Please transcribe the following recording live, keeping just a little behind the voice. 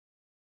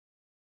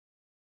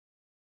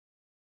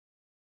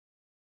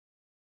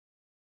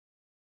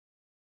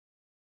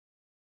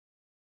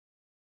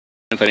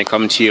Anthony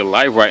coming to you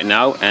live right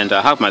now, and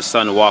I have my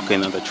son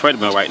walking on the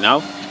treadmill right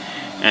now.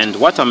 And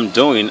what I'm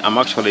doing, I'm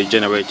actually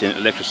generating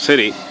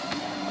electricity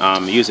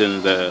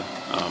using the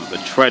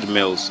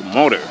treadmill's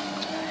motor.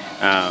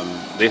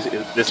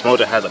 This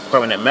motor has a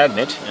permanent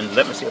magnet, and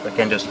let me see if I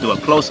can just do a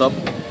close-up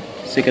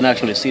so you can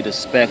actually see the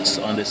specs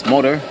on this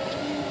motor.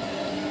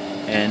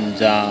 And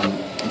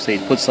say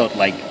it puts out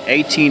like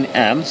 18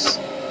 amps,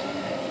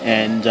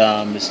 and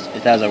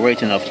it has a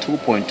rating of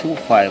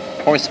 2.25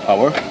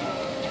 horsepower,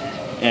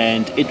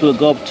 and it will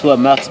go up to a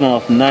maximum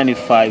of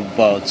 95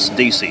 volts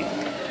DC.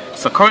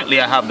 So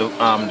currently I have the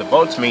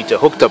voltmeter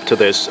hooked up to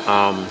this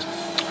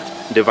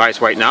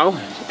device right now,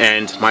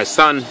 and my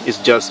son is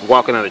just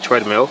walking on the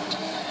treadmill.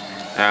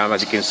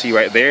 As you can see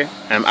right there,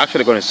 I'm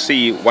actually going to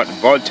see what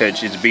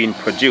voltage is being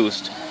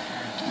produced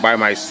by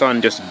my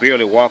son just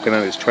barely walking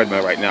on this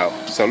treadmill right now.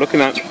 So looking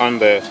at on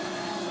the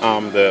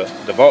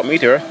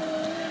voltmeter,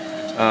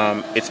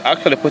 it's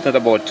actually putting at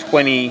about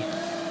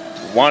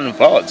 21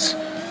 volts.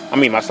 I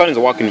mean, my son is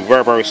walking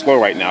very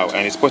slow right now,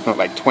 and it's putting out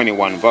like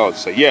 21 volts.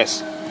 So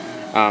yes,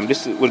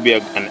 this would be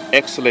an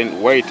excellent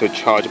way to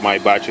charge my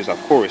batteries, of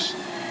course.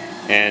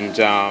 And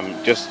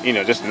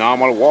just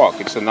normal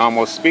walk. It's a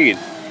normal speed,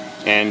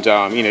 and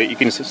you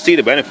can see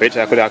the benefits.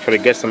 I could actually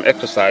get some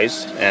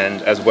exercise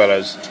and as well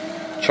as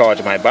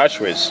charge my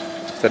batteries.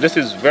 So this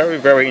is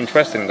very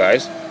interesting,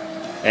 guys,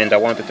 and I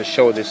wanted to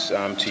show this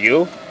to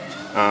you.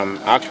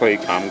 Actually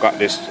got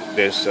this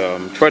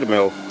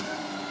treadmill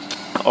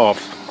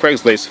off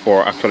Craigslist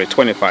for actually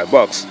 25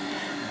 bucks.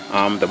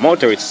 The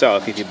motor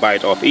itself, if you buy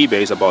it off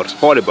eBay, is about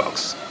 40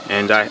 bucks,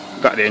 and I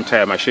got the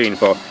entire machine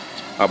for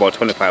about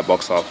 25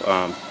 bucks off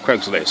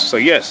Craigslist. So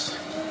yes,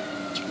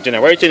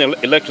 generating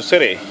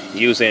electricity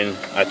using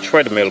a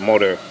treadmill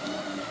motor,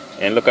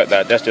 and look at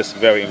that. That's just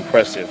very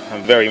impressive.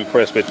 I'm very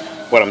impressed with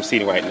what I'm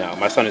seeing right now.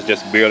 My son is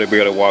just barely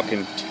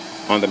walking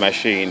on the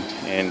machine,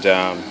 and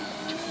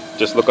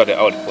just look at the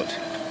output.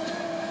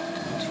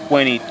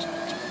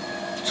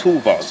 22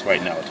 volts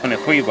right now,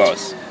 23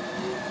 volts.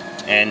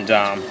 And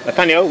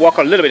Nathaniel, walk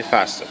a little bit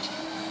faster.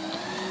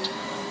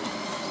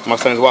 My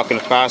son is walking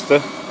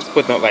faster. It's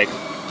putting out like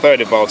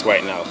 30 volts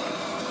right now.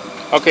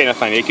 Okay,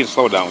 Nathaniel, you can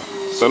slow down.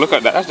 So look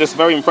at that. That's just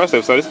very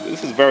impressive. So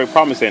this is very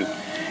promising.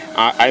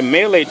 I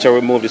may later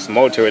remove this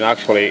motor and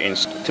actually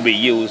to be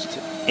used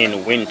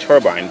in wind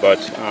turbine, but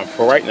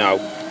for right now,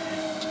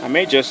 I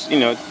may just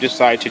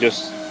decide to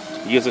just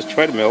use this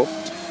treadmill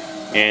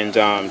and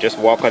just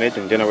walk on it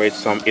and generate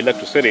some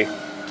electricity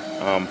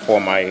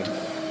for my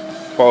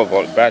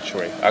 12-volt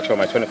battery, actually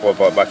my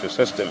 24-volt battery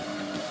system.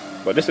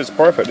 But this is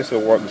perfect. This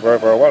will work very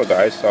well,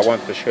 guys. So I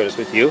wanted to share this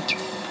with you.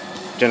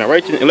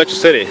 Generating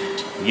electricity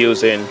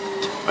using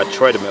a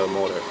treadmill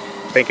motor.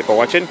 Thank you for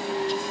watching.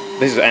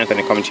 This is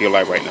Anthony coming to you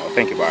live right now.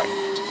 Thank you, bye.